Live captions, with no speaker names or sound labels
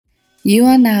You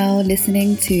are now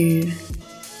listening to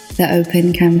The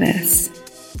Open Canvas.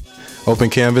 Open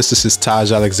Canvas, this is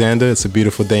Taj Alexander. It's a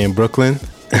beautiful day in Brooklyn.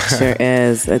 It sure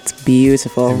is. It's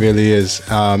beautiful. It really is.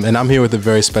 And I'm here with a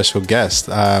very special guest.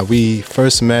 We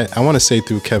first met, I want to say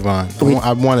through Kevon.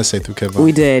 I want to say through Kevon.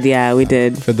 We did, yeah, we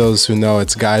did. For those who know,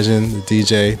 it's Gaijin, the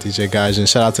DJ Gaijin.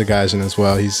 Shout out to Gaijin as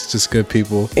well. He's just good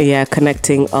people. Yeah,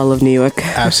 connecting all of New York.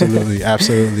 Absolutely,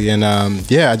 absolutely. And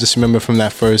I just remember from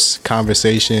that first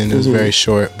conversation, it was very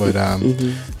short, but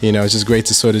it's just great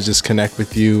to sort of just connect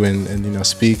with you and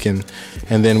speak. And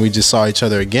then we just saw each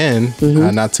other again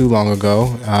not too long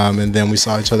ago. And then we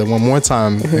saw each other one more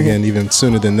time again, even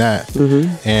sooner than that.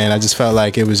 And I just felt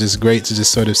like it was just great to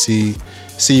just sort of see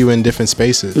you in different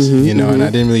spaces, and I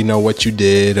didn't really know what you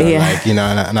did or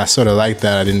and I sort of liked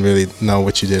that. I didn't really know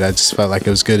what you did. I just felt like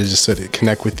it was good to just sort of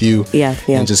connect with you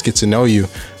and just get to know you.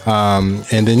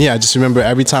 And then, I just remember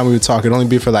every time we would talk, it'd only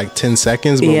be for like 10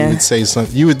 seconds, but we would say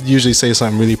something, you would usually say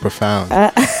something really profound,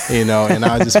 and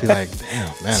I would just be like,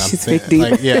 damn, man, She's fake deep.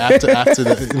 Like, after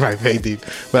the, right, fake deep.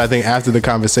 But I think after the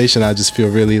conversation, I just feel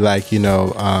really like,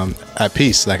 at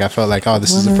peace. Like I felt like, oh,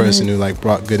 this is a person who like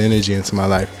brought good energy into my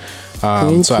life.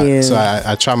 So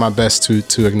I try my best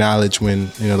to acknowledge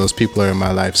when those people are in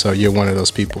my life. So you're one of those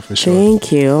people for sure.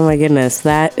 Thank you. Oh my goodness,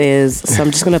 that is. So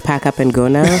I'm just gonna pack up and go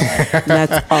now.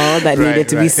 That's all that needed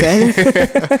to be said.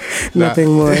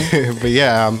 Nothing more.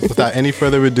 But without any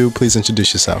further ado, please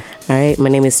introduce yourself. All right, my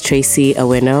name is Tracy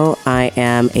Awino. I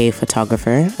am a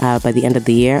photographer. By the end of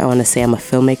the year, I want to say I'm a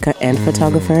filmmaker and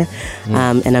photographer,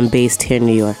 and I'm based here in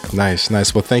New York. Nice.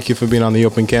 Well, thank you for being on the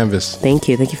Open Canvas. Thank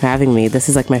you for having me. This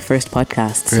is like my first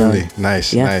podcast. Really?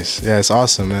 Nice. Yeah, it's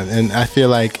awesome. And I feel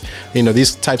like,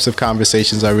 these types of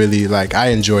conversations are really like, I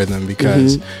enjoy them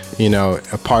because,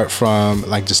 apart from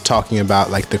like just talking about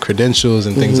like the credentials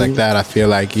and things like that, I feel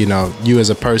like, you as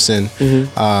a person,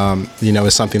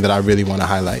 is something that I really want to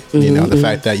highlight. The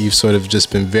fact that you've sort of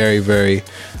just been very, very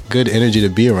good energy to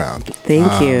be around.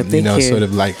 Thank you.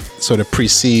 Sort of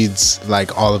precedes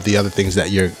like all of the other things that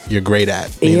you're great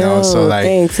at. So like,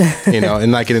 thanks.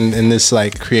 And like in this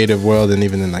like creative world and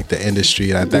even in like the industry,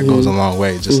 that goes a long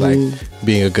way. Just like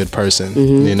being a good person.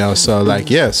 So like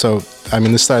so I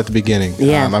mean, let's start at the beginning.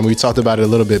 We talked about it a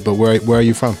little bit, but where are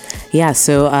you from? Yeah,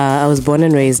 so I was born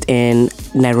and raised in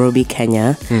Nairobi,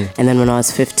 Kenya, and then when I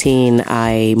was 15,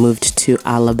 I moved to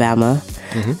Alabama.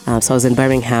 So I was in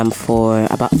Birmingham for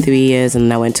about 3 years, and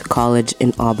then I went to college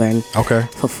in Auburn.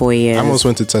 For 4 years. I almost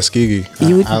went to Tuskegee.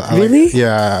 I really?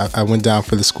 I went down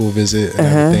for the school visit and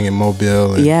everything in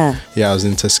Mobile. And I was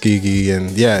in Tuskegee,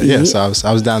 and so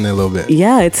I was down there a little bit.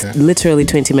 Yeah, it's literally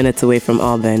 20 minutes away from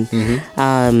Auburn.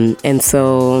 And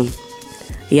so,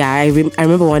 I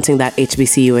remember wanting that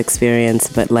HBCU experience,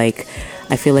 but like,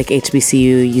 I feel like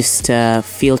HBCU used to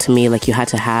feel to me like you had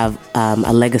to have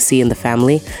a legacy in the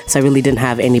family. So I really didn't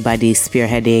have anybody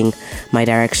spearheading my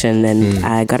direction. And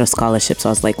I got a scholarship, so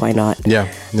I was like, why not?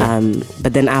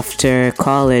 But then after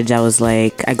college, I was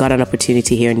like, I got an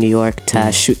opportunity here in New York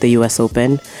to shoot the US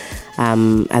Open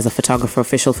as a photographer,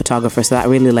 official photographer. So that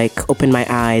really like opened my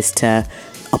eyes to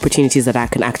opportunities that I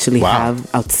can actually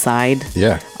have outside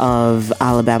of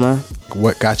Alabama.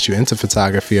 What got you into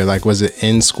photography? Or like, was it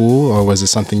in school or was it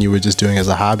something you were just doing as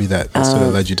a hobby that sort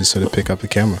of led you to sort of pick up the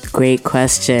camera? Great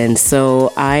question.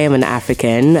 So I am an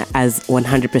African, as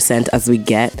 100% as we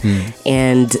get.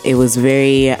 And it was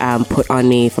very put on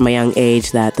me from a young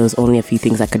age that there was only a few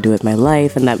things I could do with my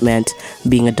life. And that meant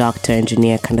being a doctor,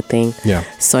 engineer kind of thing.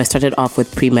 So I started off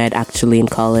with pre-med actually in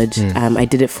college. I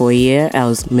did it for a year. I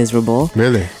was miserable.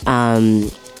 Really?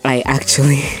 I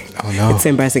actually, it's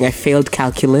embarrassing. I failed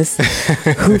calculus.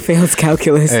 Who fails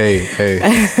calculus? Hey.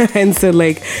 And so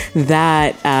like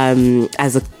that,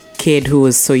 as a kid who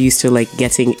was so used to like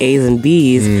getting A's and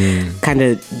B's, kind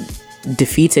of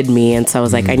defeated me. And so I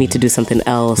was like, I need to do something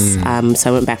else. So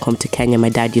I went back home to Kenya. My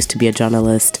dad used to be a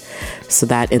journalist. So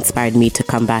that inspired me to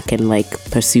come back and like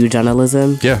pursue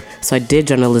journalism. So I did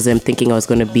journalism thinking I was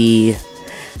going to be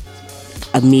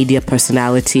a media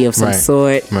personality of some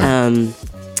sort.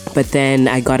 But then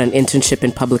I got an internship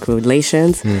in public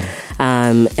relations.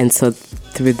 And so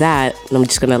through that, I'm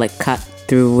just going to like cut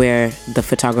through where the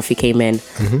photography came in.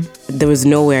 There was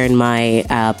nowhere in my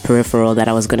peripheral that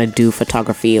I was going to do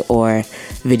photography or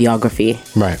videography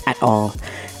at all.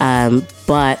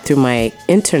 But through my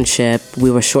internship,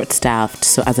 we were short-staffed.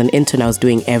 So as an intern, I was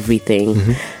doing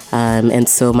everything. And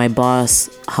so my boss,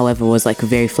 however, was like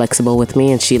very flexible with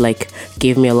me, and she like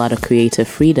gave me a lot of creative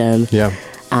freedom.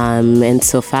 And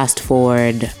so fast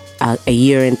forward a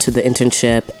year into the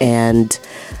internship, and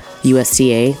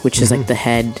USTA, which is like the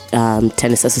head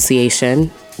tennis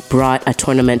association, brought a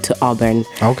tournament to Auburn.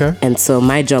 Okay. And so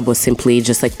my job was simply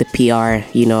just like the PR,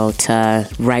 to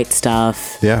write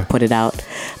stuff, put it out.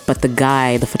 But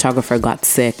the photographer got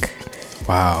sick.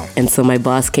 Wow. And so my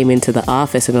boss came into the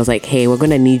office and was like, hey, we're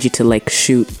going to need you to like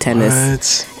shoot tennis.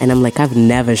 What? And I'm like, I've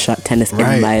never shot tennis in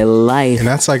my life. And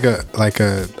that's like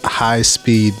a high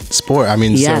speed sport. I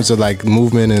mean, in terms of like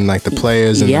movement and like the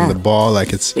players and then the ball,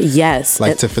 like it's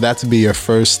like for that to be your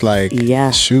first like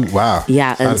shoot. Wow.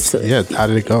 Yeah. How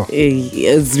did it go?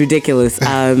 It's ridiculous.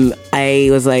 I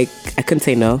was like, I couldn't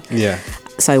say no. Yeah.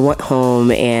 So I went home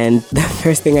and the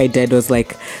first thing I did was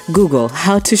like Google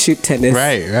how to shoot tennis.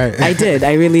 Right. I did.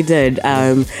 I really did.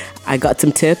 I got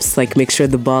some tips, like make sure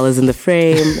the ball is in the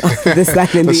frame. This,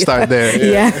 that, and Let's start there.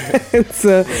 Yeah.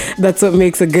 So that's what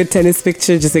makes a good tennis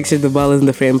picture. Just make sure the ball is in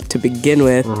the frame to begin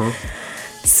with.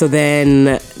 So then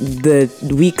the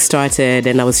week started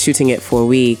and I was shooting it for a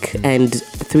week. And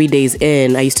 3 days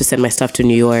in, I used to send my stuff to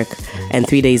New York. And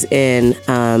 3 days in,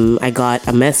 I got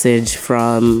a message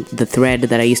from the thread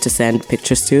that I used to send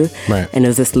pictures to. Right. And it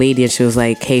was this lady and she was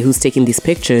like, hey, who's taking these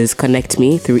pictures? Connect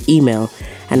me through email.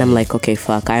 And I'm like, okay,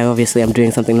 fuck. I'm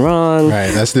doing something wrong. Right.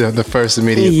 That's the first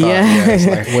immediate thought. Yeah. It's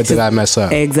like, what did I mess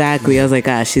up? Exactly. I was like,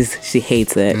 she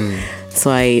hates it. So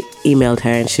I emailed her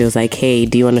and she was like, hey,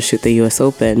 do you want to shoot the US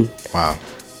Open? Wow.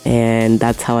 And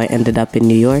that's how I ended up in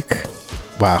New York.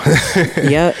 Wow.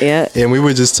 Yeah. And we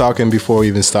were just talking before we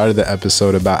even started the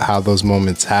episode about how those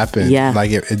moments happen. Yeah.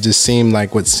 Like it just seemed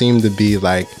like what seemed to be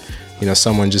like,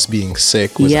 someone just being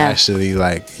sick was actually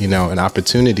like, an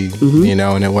opportunity,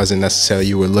 and it wasn't necessarily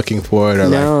you were looking for it or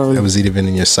like it was even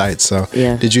in your sights. So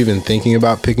did you even thinking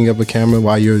about picking up a camera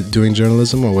while you were doing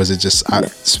journalism, or was it just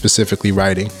specifically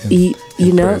writing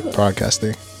and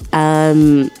broadcasting?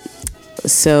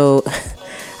 So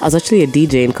I was actually a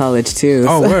DJ in college too.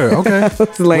 Oh, word. Okay.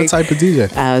 Like, what type of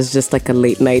DJ? I was just like a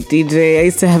late night DJ. I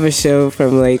used to have a show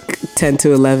from like 10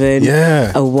 to 11.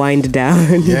 Yeah. A wind down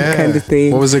kind of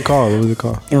thing. What was it called?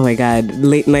 Oh my God.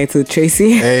 Late Nights with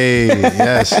Tracy. Hey,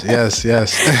 yes.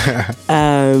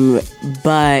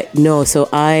 But no, so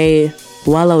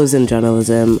while I was in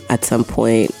journalism, at some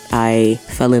point, I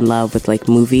fell in love with like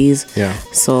movies. Yeah.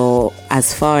 So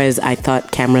as far as I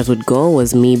thought cameras would go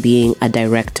was me being a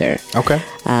director. Okay.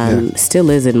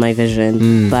 Still is in my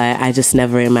vision, but I just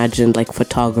never imagined like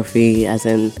photography as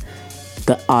in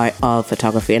the art of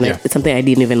photography. And it's something I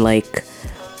didn't even like.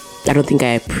 I don't think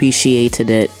I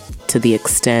appreciated it to the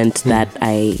extent that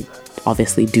I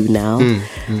obviously do now.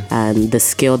 The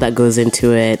skill that goes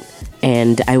into it.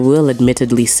 And I will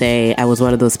admittedly say I was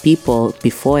one of those people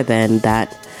before then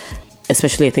that,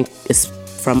 especially I think it's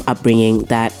from upbringing,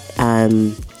 that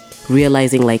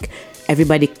realizing like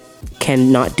everybody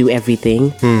cannot do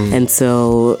everything. And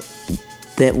so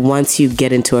that once you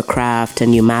get into a craft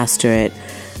and you master it,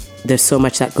 there's so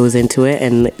much that goes into it,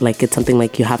 and like it's something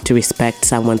like you have to respect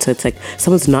someone. So it's like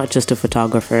someone's not just a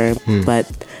photographer, but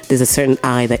there's a certain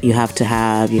eye that you have to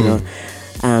have,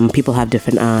 people have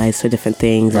different eyes for different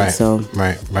things. Right. And so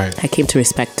right. I came to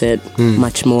respect it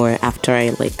much more after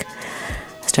I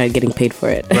started getting paid for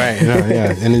it. Right.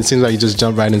 Yeah. And it seems like you just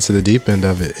jumped right into the deep end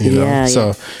of it, Yeah,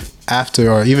 so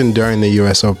after or even during the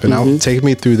US Open, take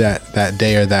me through that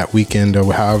day or that weekend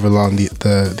or however long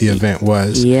the event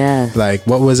was. Yeah. Like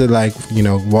what was it like,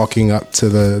 walking up to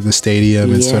the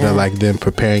stadium and sort of like then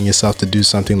preparing yourself to do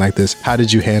something like this? How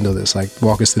did you handle this? Like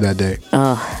walk us through that day.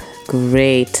 Oh,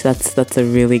 great. That's a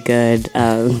really good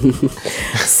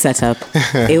setup.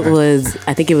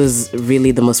 I think it was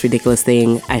really the most ridiculous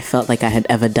thing I felt like I had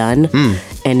ever done.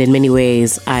 And in many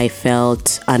ways, I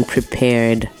felt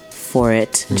unprepared for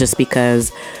it just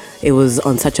because it was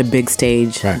on such a big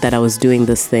stage that I was doing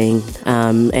this thing.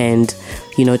 And,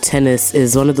 tennis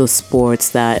is one of those sports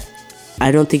that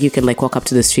I don't think you can like walk up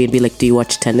to the street and be like, do you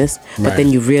watch tennis? But then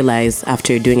you realize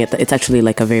after you're doing it that it's actually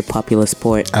like a very popular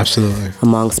sport. Absolutely.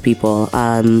 Amongst people.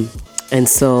 And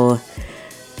so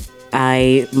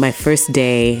my first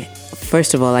day,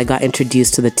 first of all, I got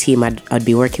introduced to the team I'd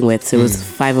be working with. So it was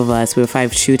 5 of us. We were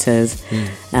 5 shooters.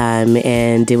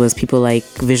 And it was people like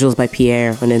Visuals by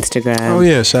Pierre on Instagram. Oh,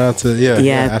 yeah. Shout out to,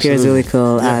 Yeah, Pierre's really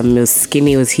cool. It was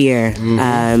Skinny was here.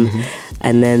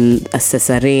 And then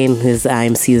Cesarin, who's I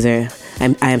am Caesar. I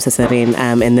am Cesarin.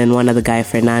 And then one other guy,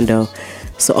 Fernando.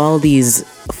 So all these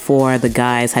 4 the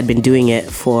guys had been doing it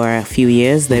for a few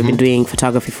years. They've been doing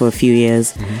photography for a few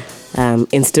years.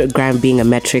 Instagram being a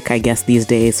metric, I guess, these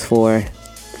days for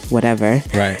whatever.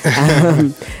 Right.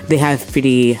 They have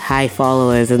pretty high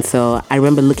followers. And so I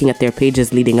remember looking at their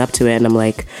pages leading up to it, and I'm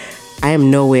like, I am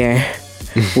nowhere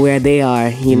where they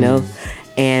are,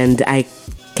 And I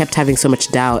kept having so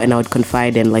much doubt, and I would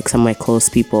confide in like some of my close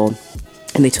people.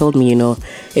 And they told me,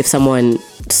 if someone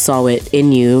saw it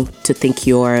in you to think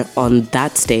you're on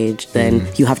that stage, then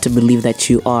you have to believe that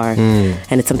you are.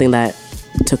 And it's something that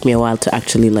took me a while to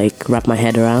actually like wrap my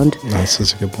head around. That's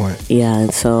such a good point. Yeah,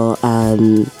 and so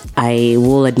I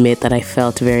will admit that I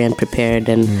felt very unprepared,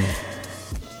 and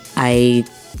I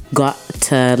got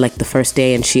to like the first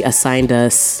day and she assigned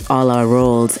us all our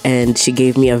roles, and she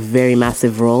gave me a very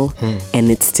massive role, and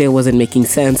it still wasn't making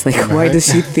sense. Like, why does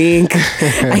she think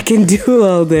I can do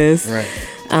all this? Right.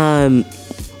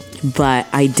 But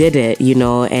I did it,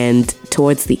 and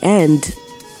towards the end,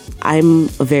 I'm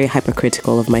very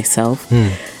hypercritical of myself,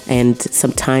 and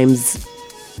sometimes,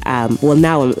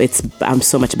 now I'm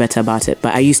so much better about it.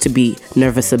 But I used to be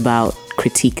nervous about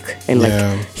critique and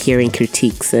like hearing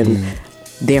critiques, and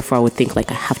therefore I would think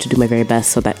like I have to do my very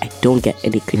best so that I don't get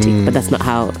any critique. But that's not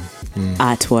how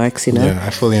art works, Yeah, I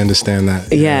fully understand that.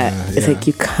 It's like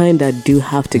you kind of do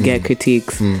have to get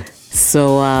critiques.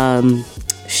 So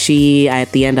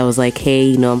at the end, I was like,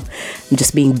 hey, I'm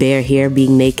just being bare here,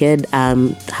 being naked.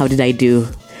 How did I do?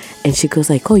 And she goes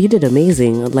like, oh, you did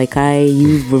amazing. Like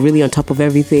you were really on top of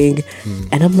everything.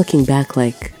 And I'm looking back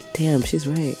like, damn, she's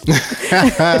right.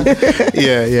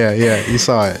 Yeah. You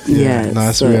saw it. Yeah. No,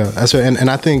 that's real. That's real. And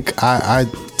I think I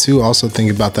too also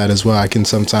think about that as well. I can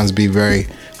sometimes be very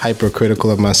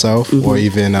hypercritical of myself, or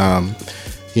even,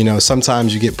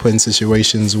 sometimes you get put in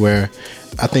situations where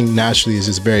I think naturally it's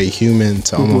just very human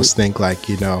to almost think like,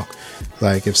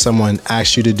 like if someone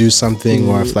asks you to do something,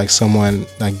 or if like someone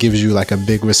like gives you like a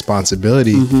big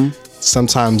responsibility,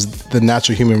 sometimes the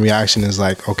natural human reaction is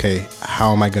like, okay,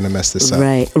 how am I going to mess this up?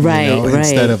 Right.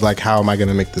 Instead of like, how am I going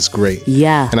to make this great?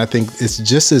 Yeah. And I think it's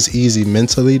just as easy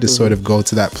mentally to sort of go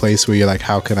to that place where you're like,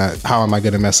 how am I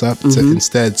going to mess up? To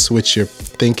instead switch your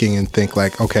thinking and think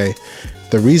like, okay,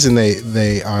 the reason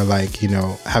they are like,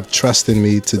 have trust in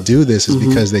me to do this is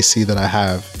because they see that I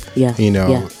have,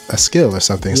 a skill or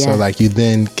something. So like you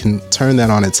then can turn that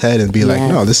on its head and be like,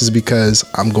 no, this is because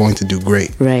I'm going to do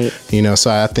great. Right. So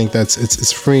I think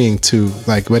it's freeing too.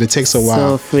 Like, but it takes a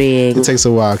while. So freeing. It takes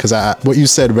a while because what you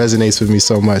said resonates with me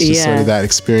so much. Just sort of that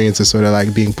experience of sort of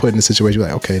like being put in a situation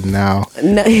like, okay, now,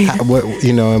 what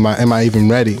am I even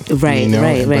ready? Right.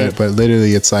 Right. But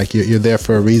literally, it's like you're there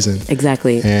for a reason.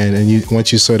 Exactly. And you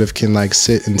once you sort of can like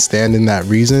sit and stand in that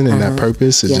reason and that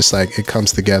purpose, it's just like it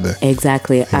comes together.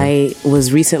 Exactly. Yeah. I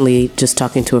was recently just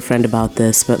talking to a friend about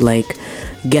this, but like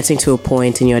getting to a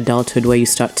point in your adulthood where you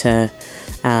start to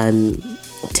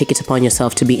take it upon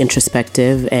yourself to be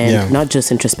introspective, and not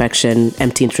just introspection,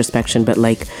 empty introspection, but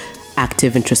like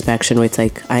active introspection, where it's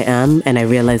like, I am, and I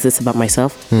realize this about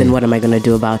myself, then what am I going to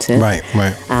do about it? Right.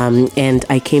 And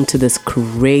I came to this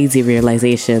crazy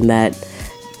realization that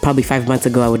probably 5 months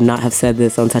ago I would not have said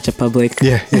this on such a public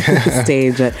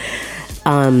stage, but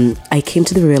I came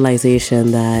to the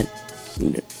realization that,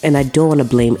 and I don't want to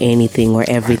blame anything or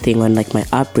everything on like my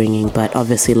upbringing, but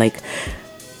obviously like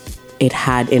it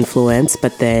had influence,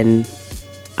 but then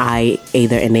I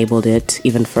either enabled it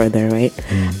even further, right?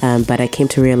 But I came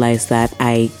to realize that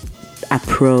I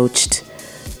approached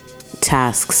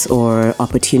tasks or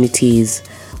opportunities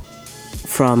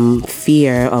from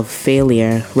fear of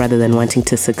failure rather than wanting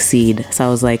to succeed. So I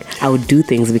was like, I would do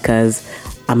things because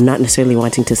I'm not necessarily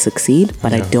wanting to succeed,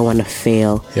 but I don't want to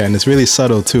fail. Yeah, and it's really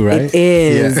subtle too, right? It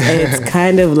is. Yeah. It's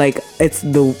kind of like,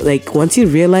 once you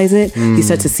realize it, you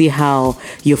start to see how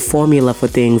your formula for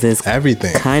things is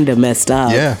everything kind of messed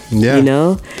up. Yeah.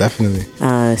 Definitely.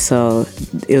 So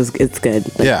it's good.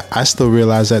 But yeah, I still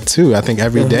realize that too. I think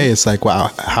every day it's like,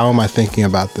 wow, how am I thinking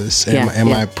about this? Am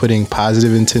I putting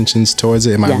positive intentions towards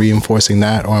it? Am I reinforcing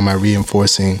that, or am I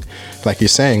reinforcing, like you're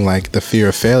saying, like the fear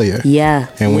of failure? Yeah.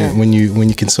 And when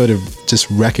you can sort of just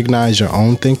recognize your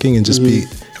own thinking and just be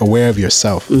aware of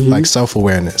yourself, like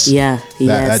self-awareness.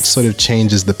 That sort of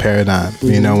changes the paradigm,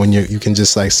 when you can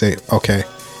just like say, okay,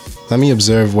 let me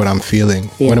observe what I'm feeling.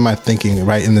 What am I thinking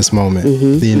right in this moment?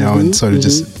 And sort of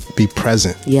just be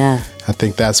present. I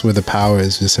think that's where the power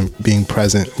is, just in being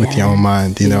present with your own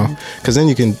mind, because then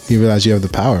you realize you have the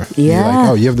power. You're like,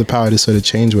 oh, you have the power to sort of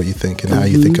change what you think and how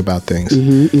you think about things.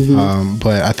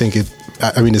 But I think it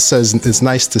says it's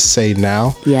nice to say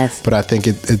now, but I think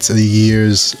it's a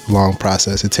years-long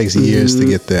process. It takes years to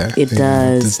get there. It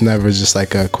does. It's never just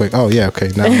like a quick, oh yeah, okay,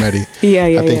 now I'm ready.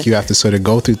 I think you have to sort of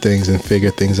go through things and figure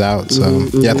things out. So I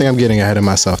think I'm getting ahead of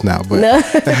myself now. But,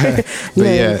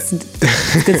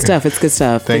 it's good stuff. It's good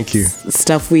stuff. Thank you.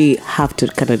 Stuff we have to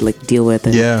kind of like deal with.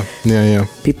 And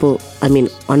people, I mean,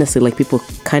 honestly, like people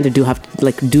kind of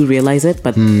do realize it,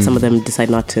 but some of them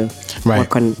decide not to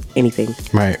work on anything.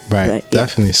 Right.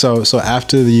 definitely. So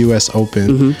after the U.S.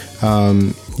 Open,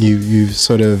 you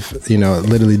sort of,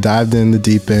 literally dived in the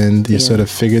deep end. You sort of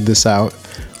figured this out.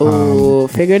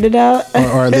 Figured it out.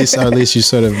 or at least you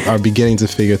sort of are beginning to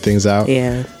figure things out.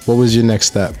 Yeah. What was your next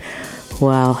step?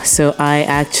 Wow. So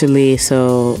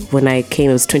when I came,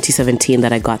 it was 2017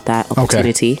 that I got that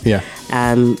opportunity. Okay. Yeah.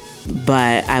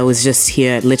 But I was just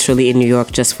here literally in New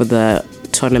York just for the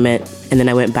tournament, and then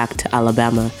I went back to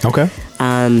Alabama. Okay.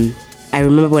 I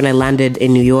remember when I landed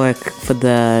in New York for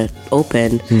the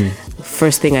Open,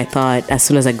 first thing I thought, as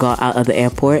soon as I got out of the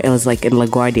airport, it was like in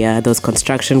LaGuardia, there was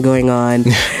construction going on.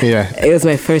 Yeah. It was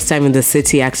my first time in the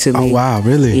city, actually. Oh, wow,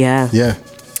 really? Yeah. Yeah.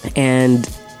 And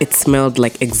it smelled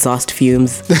like exhaust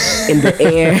fumes in the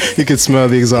air. You could smell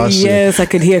the exhaustion. Yes, I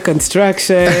could hear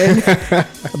construction.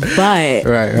 But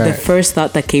the first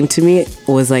thought that came to me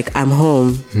was like, I'm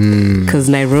home. Because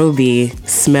Nairobi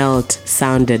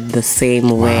sounded the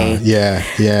same way. Yeah.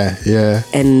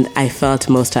 And I felt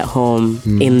most at home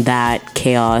in that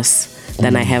chaos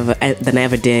than I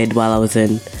ever did while I was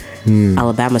in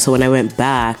Alabama. So when I went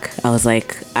back, I was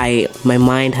like, my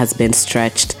mind has been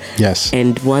stretched. Yes.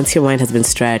 And once your mind has been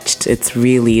stretched, it's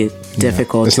really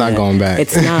difficult. It's not going back.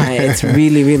 It's not. It's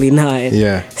really, really not.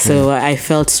 Yeah. So I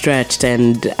felt stretched,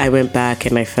 and I went back,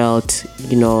 and I felt,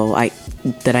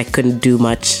 that I couldn't do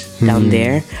much down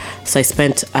there. So I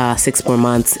spent 6 more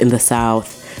months in the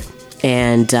South,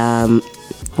 and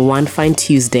one fine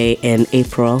Tuesday in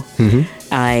April,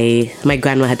 my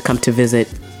grandma had come to visit.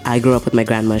 I grew up with my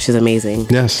grandma. She's amazing.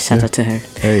 Yes. Shout out to her.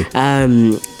 Hey.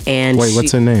 And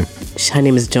what's her name? Her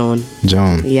name is Joan.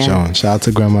 Joan. Yeah. Joan. Shout out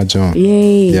to Grandma Joan.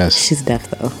 Yay. Yes. She's deaf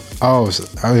though. Oh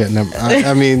yeah. Never,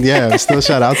 I mean, yeah. Still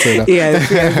shout out to her. Yes.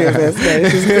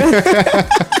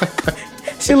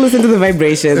 She'll listen to the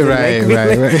vibrations. Right.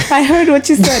 I heard what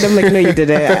you said. I'm like, no, you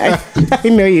didn't. I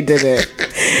know you didn't.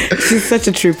 She's such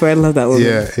a trooper. I love that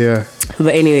woman. Yeah.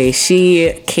 But anyway,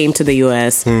 she came to the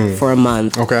U.S. for a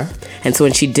month. Okay. And so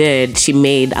when she did, she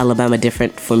made Alabama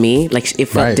different for me. Like, it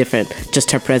felt different,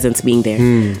 just her presence being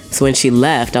there. So when she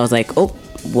left, I was like, oh,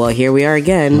 well, here we are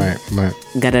again. Right.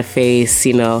 Gotta face,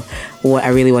 what I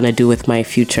really want to do with my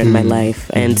future and my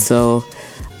life. And so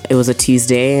it was a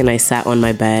Tuesday, and I sat on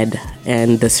my bed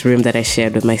in this room that I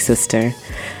shared with my sister.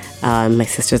 My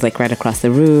sister's like right across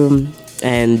the room.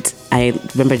 And I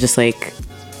remember just like,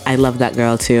 I love that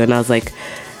girl too. And I was like,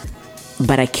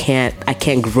 but I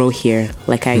can't grow here.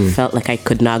 Like I felt like I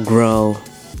could not grow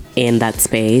in that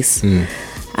space.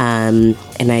 And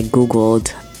I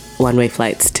Googled one-way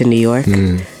flights to New York.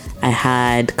 I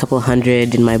had a couple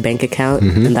hundred in my bank account,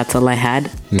 and that's all I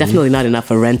had. Definitely not enough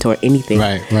for rent or anything.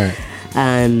 Right.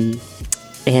 And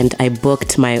I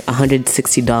booked my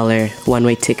 $160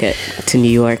 one-way ticket to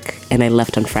New York, and I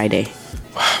left on Friday.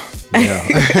 Yeah.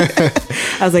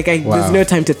 I was like, there's no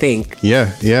time to think.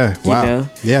 Yeah. Wow.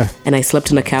 Yeah. And I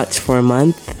slept on a couch for a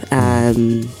month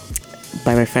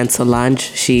by my friend Solange.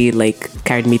 She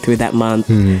carried me through that month.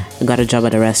 I got a job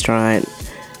at a restaurant,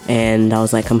 and I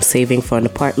was like, I'm saving for an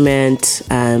apartment.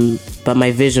 But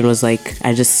my vision was like,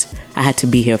 I had to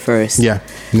be here first. Yeah.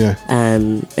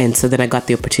 And so then I got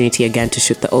the opportunity again to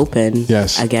shoot the Open.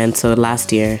 Yes. Again, so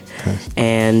last year. Okay.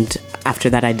 And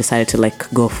after that, I decided to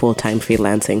go full-time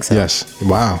freelancing. So. Yes.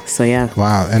 Wow. So yeah.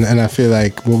 Wow. And I feel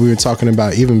like what we were talking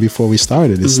about even before we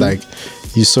started, it's like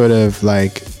you sort of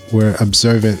were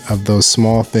observant of those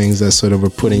small things that sort of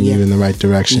were putting you in the right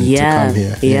direction to come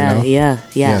here.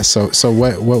 Yeah. So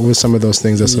what were some of those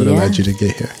things that sort of led you to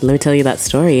get here? Let me tell you that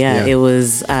story. Yeah. It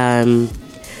was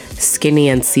Skinny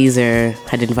and Caesar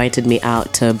had invited me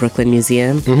out to Brooklyn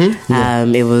Museum.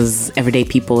 It was Everyday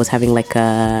People was having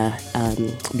a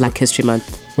Black History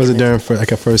Month. Was it during for a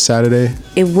first Saturday?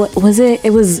 It was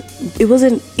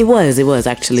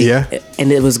actually. Yeah.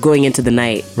 And it was going into the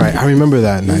night. Right. I remember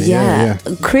that night. Yeah.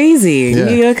 Crazy. Yeah.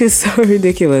 New York is so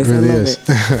ridiculous. It really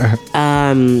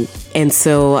I love it. And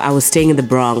so I was staying in the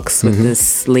Bronx with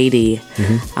this lady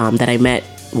that I met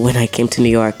when I came to New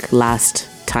York last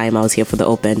time I was here for the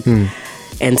Open.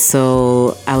 And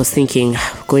so I was thinking,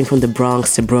 going from the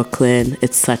Bronx to Brooklyn,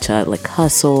 it's such a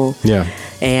hustle. Yeah.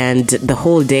 And the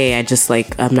whole day I just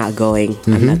I'm not going.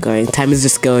 I'm not going. Time is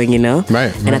just going,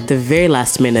 Right. And at the very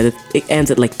last minute, it ends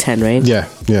at 10, right? Yeah.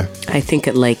 I think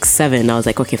at 7, I was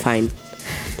like, okay, fine.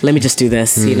 Let me just do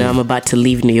this. I'm about to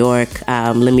leave New York.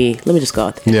 Let me just go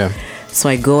out there. Yeah. So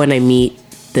I go and I meet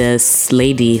this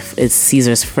lady, is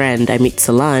Caesar's friend. I meet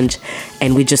Solange,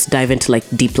 and we just dive into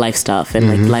deep life stuff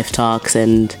and life talks,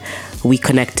 and we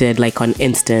connected on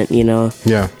instant,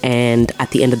 Yeah. And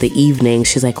at the end of the evening,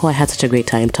 she's like, oh, I had such a great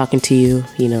time talking to you,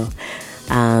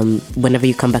 Whenever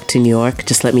you come back to New York,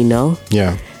 just let me know.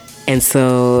 Yeah. And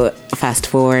so fast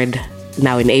forward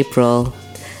now in April,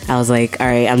 I was like, all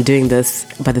right, I'm doing this.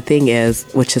 But the thing is,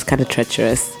 which is kind of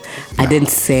treacherous, I didn't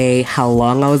say how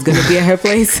long I was going to be at her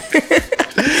place.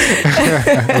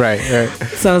 Right.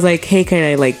 So I was like, hey, can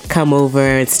I like come over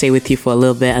and stay with you for a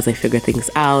little bit as I figure things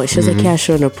out? She was like, yeah,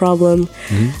 sure, no problem.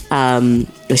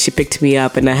 She picked me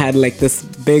up and I had like this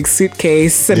big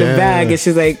suitcase and a bag, and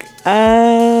she's like,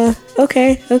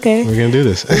 okay. We're gonna do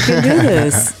this. We can do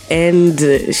this.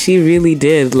 And she really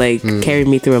did like carry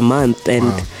me through a month,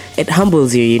 and it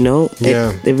humbles you, you know?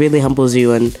 It really humbles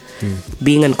you, and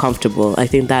being uncomfortable. I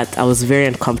think that I was very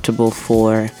uncomfortable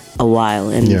for a while,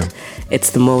 and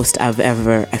it's the most I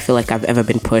feel like I've ever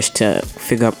been pushed to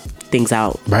figure things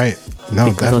out. Right. No,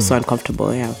 because definitely. I was so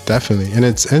uncomfortable. Yeah. Definitely. And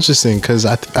it's interesting because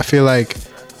I feel like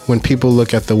when people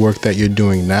look at the work that you're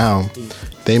doing now,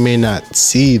 they may not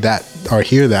see that or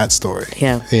hear that story.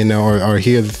 Yeah. You know, or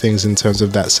hear the things in terms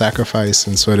of that sacrifice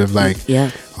and sort of like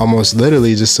almost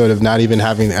literally just sort of not even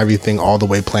having everything all the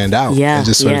way planned out. Yeah. And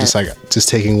just sort of just like just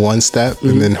taking one step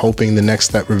and then hoping the next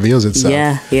step reveals itself.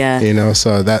 Yeah. You know,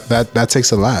 so that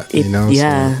takes a lot, you know.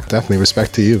 Yeah. So definitely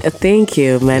respect to you. Thank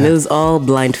you, man. It was all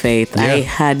blind faith. Yeah. I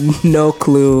had no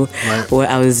clue what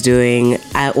I was doing.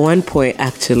 At one point,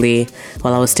 actually,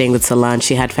 while I was staying with Solange,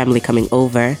 she had family coming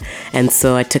over, and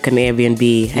so I took an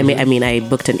Airbnb. I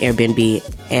booked an Airbnb,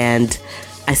 and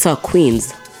I saw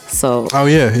Queens. So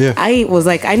I was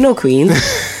like, I know Queens.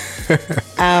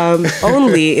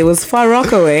 Only it was Far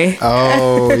Rockaway.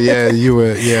 Oh yeah, you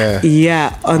were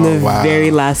on the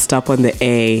very last stop on the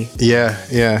A.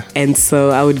 Yeah. And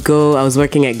so I was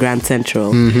working at Grand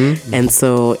Central, and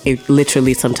so it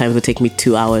literally sometimes would take me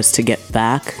 2 hours to get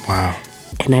back. Wow.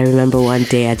 And I remember one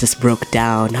day I just broke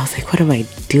down. I was like, what am I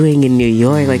doing in New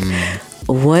York? Like,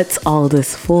 what's all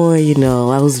this for? You know,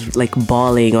 I was like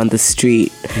bawling on the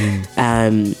street.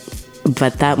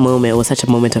 But that moment was such a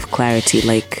moment of clarity.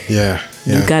 Like,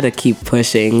 you gotta keep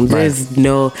pushing. There's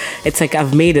it's like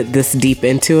I've made it this deep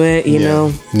into it, you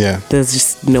know? Yeah. There's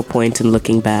just no point in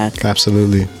looking back.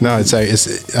 Absolutely. No, it's like,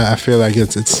 I feel like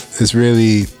it's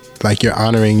really like you're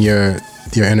honoring your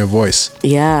inner voice.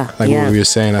 Yeah. Like what we were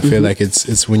saying, I feel like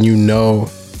it's when you know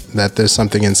that there's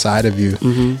something inside of you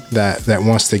that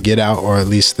wants to get out, or at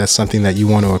least that's something that you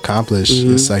want to accomplish.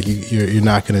 It's like you're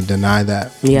not going to deny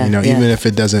that. You know, even if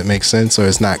it doesn't make sense or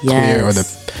it's not clear, or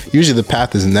usually the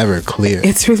path is never clear.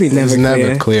 It's really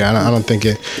never clear. I don't think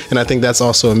it, and I think that's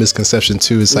also a misconception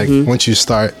too. It's like once you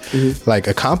start like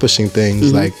accomplishing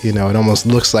things, like, you know, it almost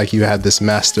looks like you had this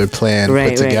master plan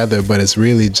put together, but it's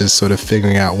really just sort of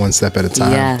figuring out one step at a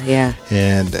time. Yeah.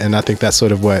 And I think that's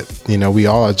sort of what, you know, we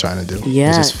all are trying to do.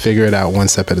 Yeah. Just figure it out one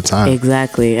step at a time.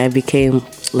 Exactly. I became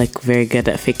like very good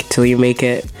at fake it till you make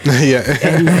it. Yeah.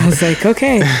 And I was like,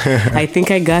 okay, I think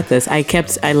I got this. I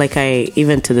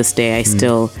even to this day,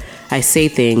 I say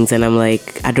things and I'm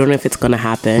like, I don't know if it's going to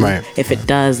happen. Right. If it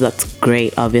does, that's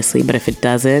great, obviously. But if it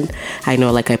doesn't, I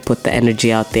know like I put the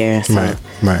energy out there. So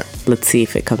right. Let's see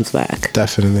if it comes back.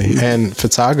 Definitely. And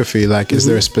photography, like, is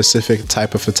there a specific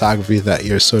type of photography that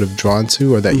you're sort of drawn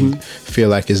to, or that you feel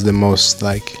like is the most,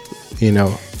 like, you know,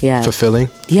 fulfilling?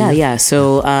 Yeah.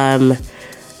 So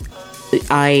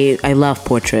I love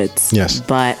portraits. Yes.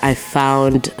 But I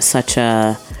found such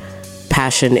a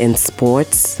passion in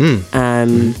sports.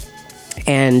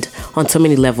 And on so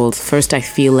many levels. First, I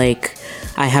feel like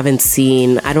I don't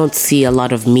see a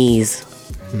lot of me's,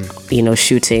 you know,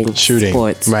 shooting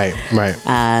sports. Right.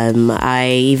 I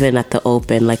even at the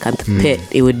Open, like at the pit,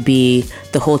 it would be,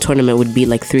 the whole tournament would be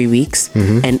like 3 weeks.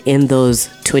 And in those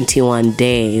 21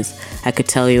 days, I could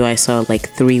tell you I saw like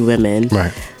 3 women.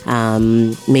 Right.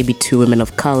 Maybe 2 women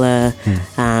of color,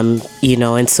 you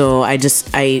know, and so I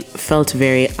felt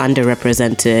very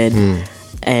underrepresented.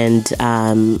 And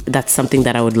that's something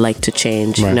that I would like to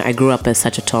change. You know, I grew up as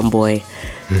such a tomboy,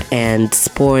 and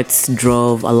sports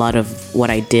drove a lot of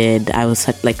what I did. I was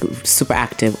like super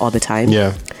active all the time.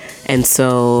 Yeah. And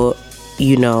so,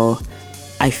 you know,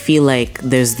 I feel like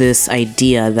there's this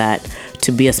idea that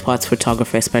to be a sports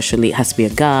photographer, especially, it has to be a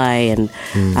guy, and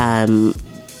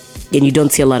you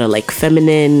don't see a lot of like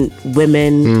feminine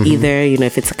women either. You know,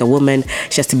 if it's like a woman,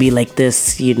 she has to be like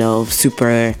this, you know,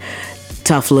 super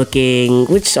tough looking,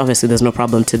 which obviously there's no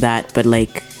problem to that, but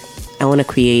like I want to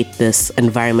create this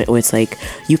environment where it's like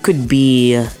you could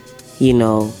be, you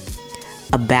know,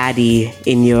 a baddie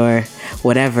in your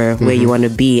whatever where you want to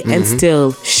be and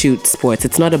still shoot sports.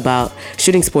 It's not about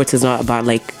shooting sports is not about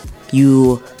like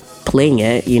you playing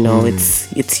it, you know.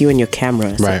 It's you and your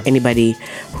camera, so anybody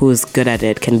who's good at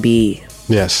it can be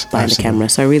behind the camera.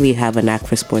 So I really have a knack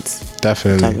for sports.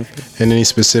 Definitely. In any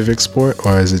specific sport,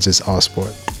 or is it just all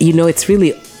sport? You know, it's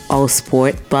really all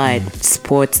sport, but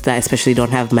sports that especially don't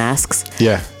have masks.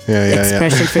 Yeah.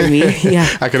 Expression for me. Yeah.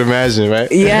 I can imagine, right?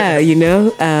 Yeah, you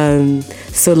know?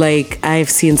 So like I've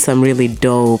seen some really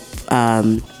dope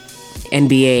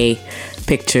NBA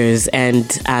pictures, and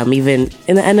even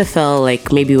in the NFL,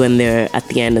 like maybe when they're at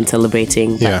the end and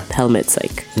celebrating helmets,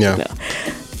 like, you know.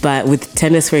 But with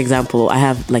tennis, for example, I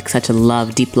have like such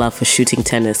a deep love for shooting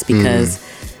tennis because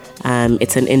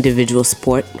it's an individual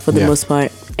sport for the most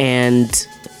part, and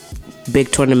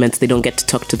big tournaments, they don't get to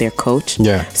talk to their coach.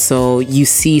 Yeah. So you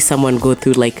see someone go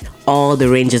through like all the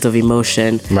ranges of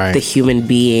emotion the human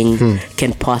being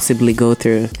can possibly go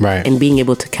through. Right. And being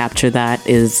able to capture that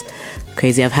is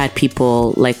crazy. I've had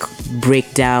people like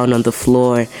break down on the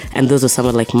floor, and those are some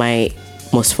of like my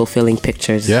most fulfilling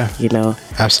pictures. Yeah. You know?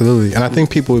 Absolutely. And I think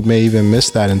people may even miss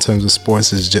that in terms of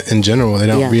sports in general. They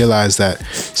don't realize that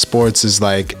sports is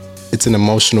like, it's an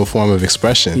emotional form of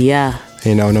expression. Yeah.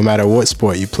 You know, no matter what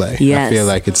sport you play. Yes. I feel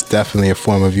like it's definitely a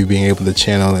form of you being able to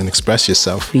channel and express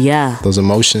yourself. Yeah. Those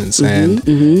emotions.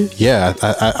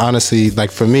 I honestly,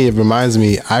 like for me, it reminds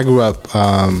me, I grew up,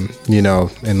 you know,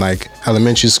 in like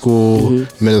elementary school,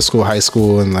 middle school, high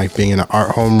school, and like being in an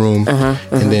art homeroom,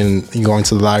 and then going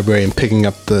to the library and picking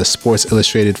up the Sports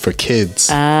Illustrated for kids.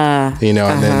 You know,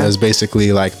 and then there's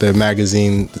basically like the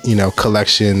magazine, you know,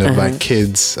 collection of like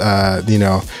kids, you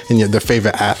know, and their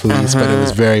favorite athletes, but it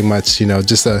was very much, you know,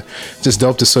 just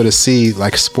dope to sort of see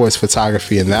like sports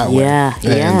photography in that way.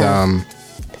 And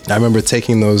I remember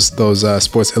taking those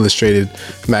Sports Illustrated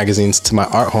magazines to my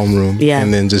art homeroom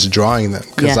and then just drawing them,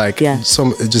 because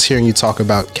so just hearing you talk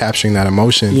about capturing that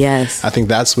emotion, I think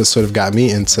that's what sort of got me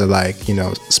into like, you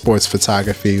know, sports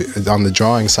photography on the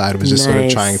drawing side, was just sort of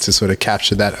trying to sort of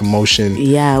capture that emotion,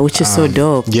 which is so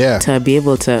dope, to be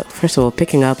able to, first of all,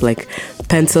 picking up like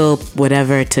pencil,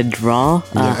 whatever, to draw,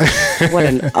 what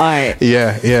an art.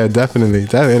 Definitely.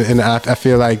 And I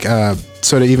feel like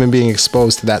sort of even being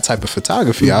exposed to that type of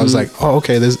photography, I was like, oh,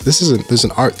 okay, there's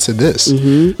an art to this.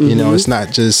 You know, it's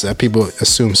not just people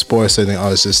assume sports and think,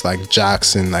 oh, it's just like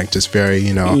jocks and like just very,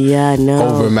 you know,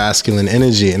 over masculine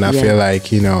energy. And I feel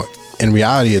like, you know, in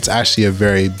reality, it's actually a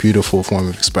very beautiful form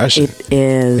of expression. It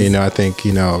is. You know, I think,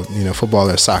 you know, football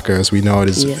or soccer, as we know it,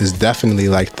 is definitely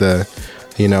like the,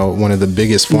 you know, one of the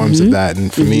biggest forms of that.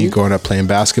 And for me, growing up playing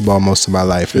basketball most of my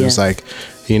life, it was like,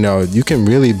 you know, you can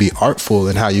really be artful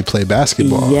in how you play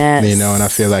basketball. You know, and I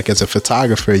feel like as a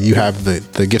photographer, you have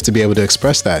the gift to be able to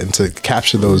express that and to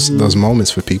capture those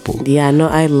moments for people.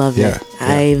 I love it.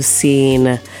 I've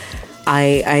seen,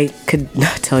 I could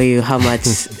not tell you how much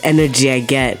energy I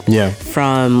get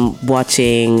from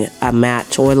watching a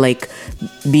match, or like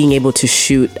being able to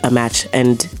shoot a match.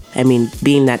 And I mean,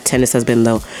 being that tennis has been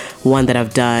the one that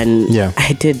I've done.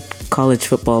 I did college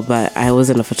football, but I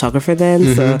wasn't a photographer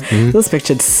then, so those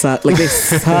pictures sucked. Like, they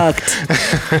sucked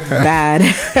bad.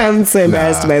 I'm so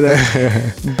embarrassed by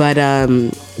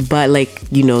them. But like,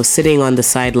 you know, sitting on the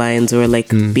sidelines, or like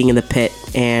being in the pit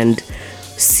and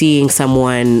seeing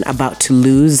someone about to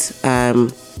lose,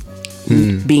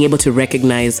 being able to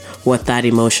recognize what that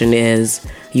emotion is,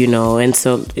 you know. And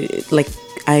so like,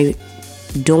 I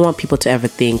don't want people to ever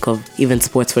think of even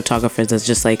sports photographers as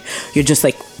just like, you're just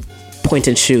like point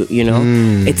and shoot, you know.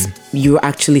 It's, you're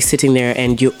actually sitting there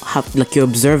and you have like, you're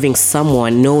observing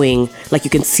someone, knowing, like, you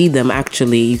can see them,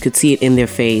 actually you could see it in their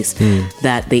face,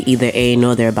 that they either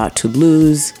know they're about to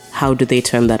lose. How do they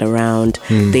turn that around?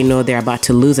 They know they're about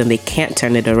to lose and they can't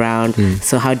turn it around,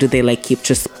 so how do they like keep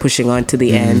just pushing on to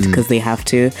the end because they have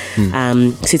to?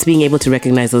 So it's being able to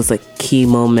recognize those like key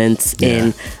moments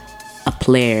in a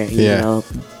player, you know,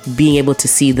 being able to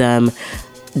see them,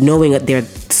 knowing that they're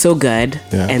so good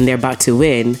and they're about to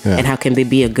win, and how can they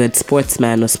be a good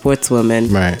sportsman or sportswoman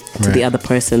to the other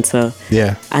person. So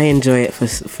I enjoy it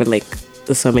for like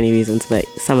so many reasons, but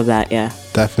some of that,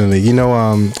 definitely. You know,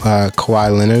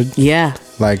 Kawhi Leonard,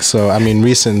 like, so I mean,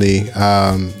 recently,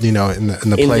 you know, in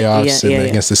the playoffs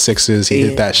against the Sixers, he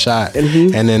hit that shot,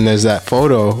 and then there's that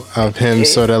photo of him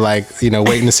sort of like, you know,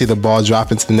 waiting to see the ball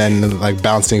drop into the net and like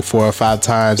bouncing 4 or 5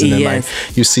 times, and then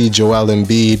like you see Joel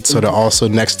Embiid sort of also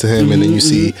next to him, and then you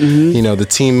see you know, the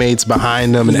teammates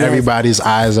behind them, and everybody's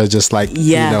eyes are just like,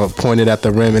 you know, pointed at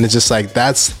the rim, and it's just like,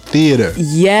 that's theater.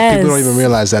 People don't even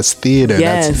realize that's theater.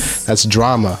 That's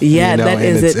drama. You know, that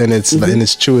and it's in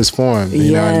its truest form.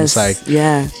 You know, and it's like,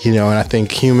 you know, and I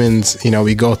think humans, you know,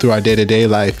 we go through our day-to-day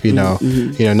life, you know,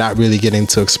 you know, not really getting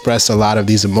to express a lot of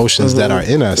these emotions that are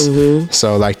in us.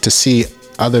 So like, to see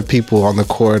other people on the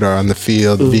court or on the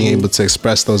field being able to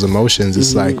express those emotions,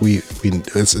 it's like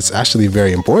it's actually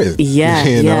very important. Yeah,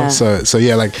 you know. yeah. So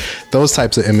yeah, like those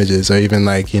types of images, or even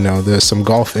like, you know, there's some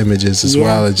golf images as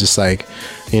well. It's just like,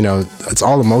 you know, it's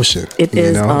all emotion. It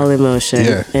is all emotion.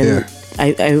 Yeah, and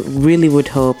I really would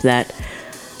hope that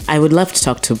I would love to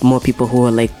talk to more people who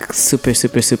are like super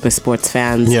sports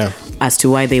fans. Yeah. As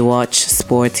to why they watch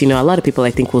sports. You know, a lot of people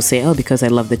I think will say, oh, because I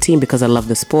love the team, because I love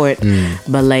the sport.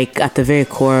 But like at the very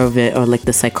core of it, or like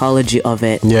the psychology of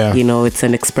it, you know, it's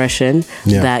an expression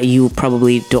that you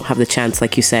probably don't have the chance,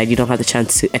 like you said, you don't have the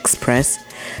chance to express.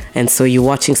 And so you're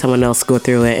watching someone else go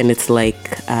through it, and it's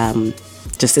like,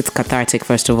 just it's cathartic,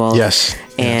 first of all. Yes.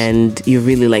 And you're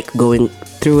really like going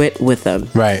through it with them.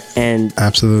 Right. And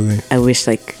absolutely. I wish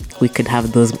like we could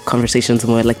have those conversations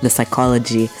more, like the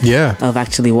psychology of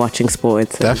actually watching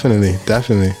sports. Definitely.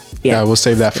 Yeah, we'll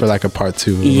save that for like a part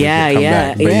 2.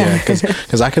 Yeah.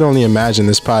 Because I could only imagine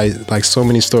there's probably like so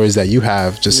many stories that you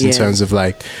have just in terms of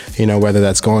like, you know, whether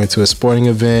that's going to a sporting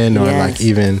event or like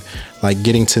even like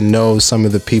getting to know some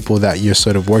of the people that you're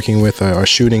sort of working with or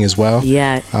shooting as well.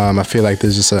 Yeah. I feel like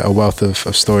there's just a wealth of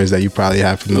stories that you probably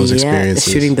have from those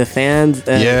experiences. Shooting the fans.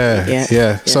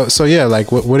 So yeah,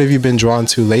 like what have you been drawn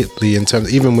to lately in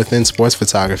terms, even within sports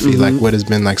photography? Like what has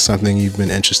been like something you've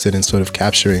been interested in sort of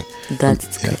capturing?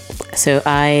 That's good. So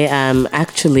I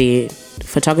actually,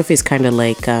 photography is kind of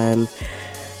like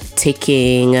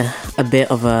taking a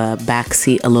bit of a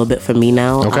backseat a little bit for me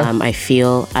now.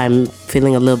 I'm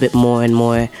feeling a little bit more and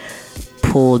more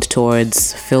pulled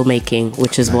towards filmmaking,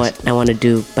 which is what I want to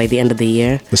do by the end of the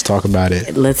year. Let's talk about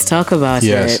it.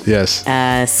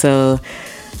 Yes. So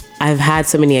I've had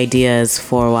so many ideas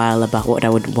for a while about what I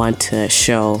would want to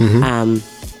show.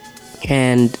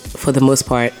 And for the most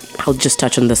part, I'll just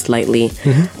touch on this slightly.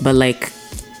 But like,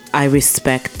 I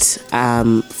respect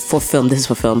for film, this is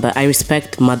for film, but I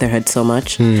respect motherhood so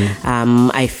much.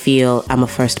 I feel I'm a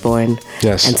firstborn.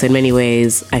 Yes. And so in many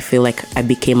ways, I feel like I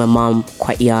became a mom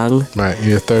quite young. Right.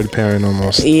 You're a third parent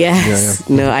almost. Yes.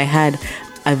 No,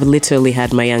 I've literally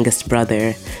had my youngest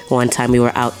brother. One time we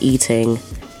were out eating,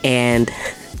 and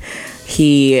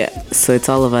so it's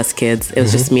all of us kids. It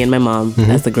was just me and my mom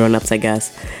as the grown-ups, I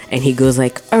guess. And he goes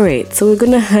like, all right, so we're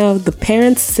going to have the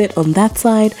parents sit on that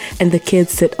side and the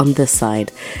kids sit on this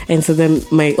side. And so then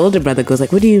my older brother goes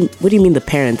like, what do you mean the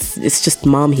parents? It's just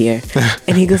mom here.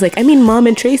 And he goes like, I mean mom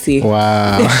and Tracy.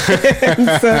 Wow. And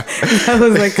so that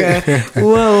was like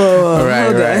whoa.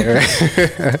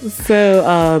 Right.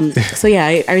 So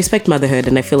yeah, I respect motherhood,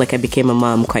 and I feel like I became a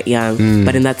mom quite young.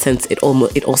 But in that sense, it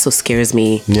also scares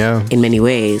me in many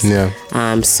ways.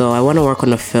 So I want to work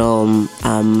on a film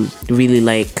really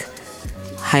like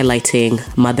highlighting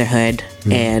motherhood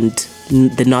and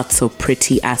the not so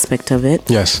pretty aspect of it.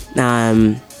 Yes.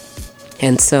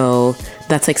 And so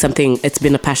that's like something, it's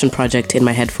been a passion project in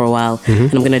my head for a while.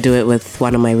 And I'm going to do it with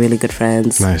one of my really good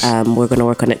friends. Nice. We're going to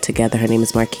work on it together. Her name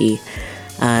is Marquis.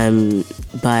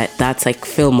 But that's like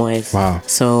film-wise. Wow.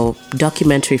 So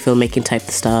documentary filmmaking type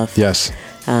stuff. Yes.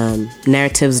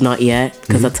 Narratives not yet,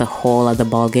 because that's a whole other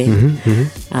ballgame.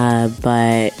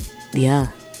 But yeah.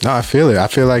 No, I feel it. I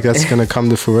feel like that's going to come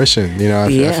to fruition. You know, I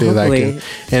feel hopefully. like,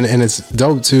 and it's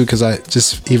dope too, because I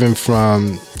just, even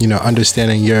from, you know,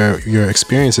 understanding your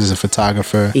experience as a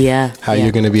photographer, how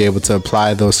you're going to be able to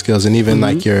apply those skills, and even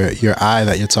like your eye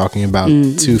that you're talking about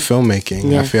to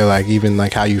filmmaking. I feel like even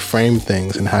like how you frame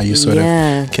things and how you sort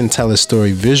of can tell a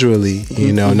story visually,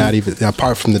 you know, not even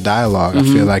apart from the dialogue. I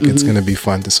feel like it's going to be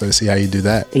fun to sort of see how you do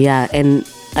that. Yeah, and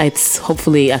it's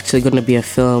hopefully actually going to be a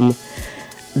film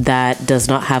that does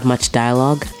not have much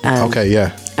dialogue.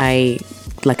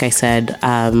 Like I said,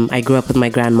 I grew up with my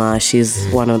grandma. She's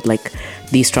one of like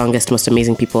the strongest, most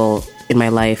amazing people in my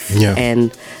life.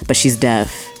 But she's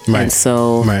deaf. And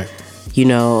so, you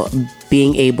know,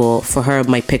 being able, for her,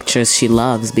 my pictures she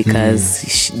loves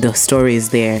because the story is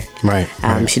there.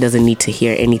 She doesn't need to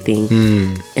hear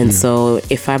anything. And so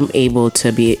if I'm able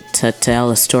to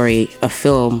tell a story, a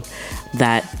film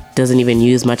that doesn't even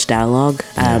use much dialogue,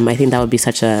 I think that would be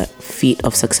such a feat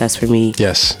of success for me.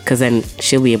 Yes. Because then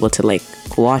she'll be able to like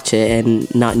watch it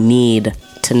and not need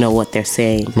to know what they're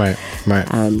saying.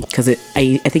 Because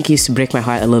I think it used to break my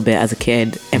heart a little bit as a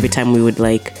kid. Every time we would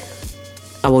like,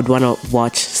 I would want to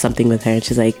watch something with her, and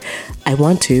she's like, I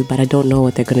want to, but I don't know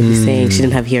what they're going to be saying. She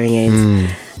didn't have hearing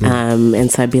aids. And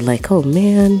so I'd be like, oh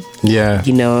man.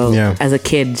 You know, as a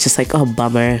kid, just like, oh,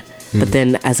 bummer. But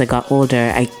then as I got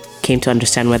older, I came to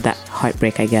understand where that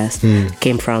heartbreak, I guess,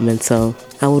 came from. And so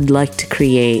I would like to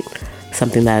create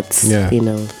something that's, you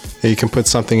know, you can put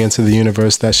something into the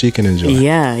universe that she can enjoy.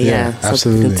 Yeah. So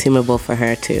absolutely. consumable for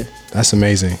her too. That's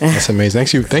amazing.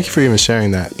 Thank you for even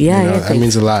sharing that. Yeah, that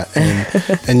means a lot.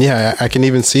 And yeah, I can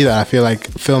even see that. I feel like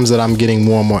films that I'm getting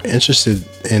more and more interested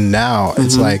in now,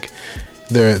 it's like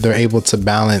they're able to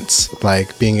balance,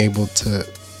 like being able to.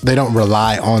 They don't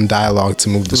rely on dialogue to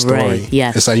move the story. Right,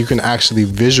 yes. It's like you can actually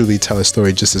visually tell a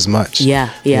story just as much. Yeah.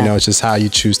 It's just how you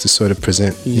choose to sort of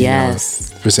present.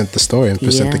 Present the story and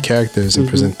present the characters and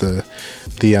present the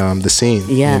scene.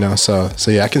 Yeah. So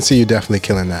yeah, I can see you definitely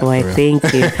killing that. Why,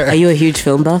 thank you. Are you a huge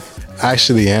film buff? I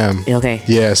actually am. Okay.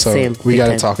 Yeah, so Same. we got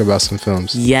to talk about some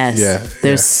films. Yes. Yeah.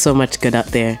 There's so much good out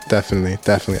there. Definitely.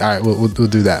 All right, we'll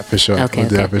do that for sure. Okay. We'll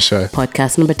do that for sure.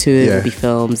 Podcast number 2 will be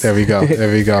films. There we go.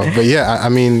 But yeah, I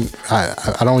mean, I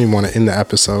don't even want to end the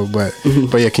episode, but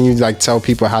yeah, can you like tell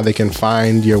people how they can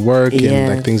find your work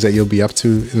and like things that you'll be up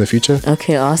to in the future?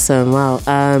 Okay, awesome. Wow.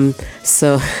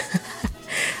 So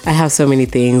I have so many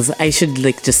things. I should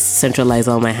like just centralize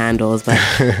all my handles, but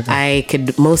I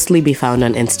could mostly be found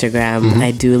on Instagram.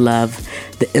 I do love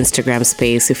the Instagram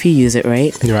space if you use it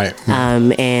right. Right.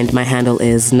 And my handle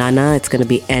is Nana. It's going to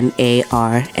be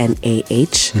NARNAH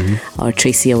or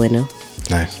Tracy Awino.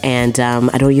 Nice. And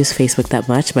I don't use Facebook that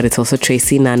much, but it's also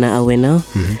Tracy Nana Awino.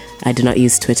 I do not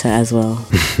use Twitter as well.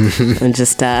 I'm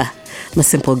just I'm a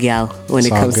simple gal when it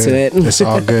comes to it. It's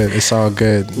all good. It's all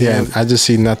good. Yeah, I just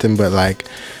see nothing but like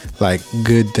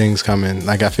good things coming.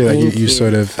 Like I feel like you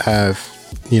sort of have,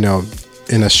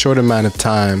 in a short amount of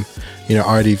time,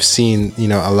 already seen,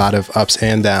 a lot of ups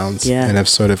and downs and have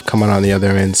sort of come on the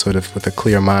other end sort of with a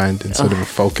clear mind and sort of a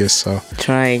focus. So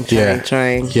trying. Yeah,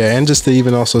 and just to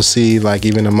even also see like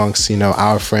even amongst,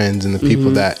 our friends and the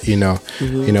people that, we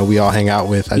all hang out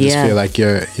with, I just feel like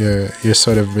you're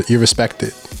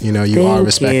respected. You are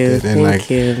respected, and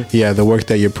the work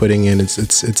that you're putting in,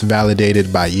 it's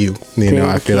validated by you.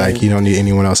 I feel like you don't need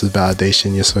anyone else's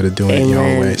validation. You're sort of doing it your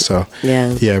own way. So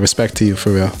respect to you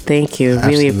for real. Thank you.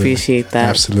 Really appreciate that.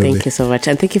 Absolutely. Thank you so much,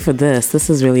 and thank you for this.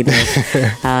 This is really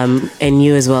nice. And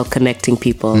you as well, connecting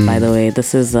people. By the way,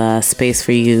 this is a space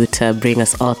for you to bring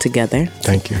us all together.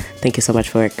 Thank you. Thank you so much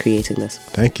for creating this.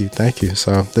 Thank you.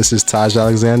 So this is Taj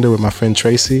Alexander with my friend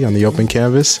Tracy on the Open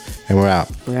Canvas, and we're out.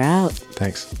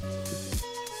 Thanks.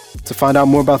 To find out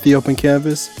more about The Open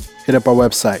Canvas, hit up our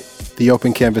website,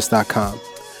 theopencanvas.com.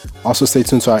 Also stay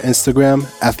tuned to our Instagram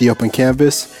 @The Open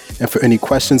Canvas, and for any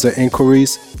questions or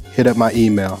inquiries, hit up my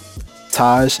email,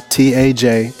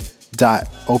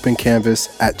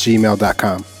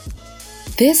 taj.opencanvas@gmail.com.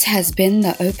 This has been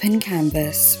The Open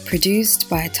Canvas, produced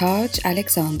by Taj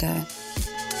Alexander.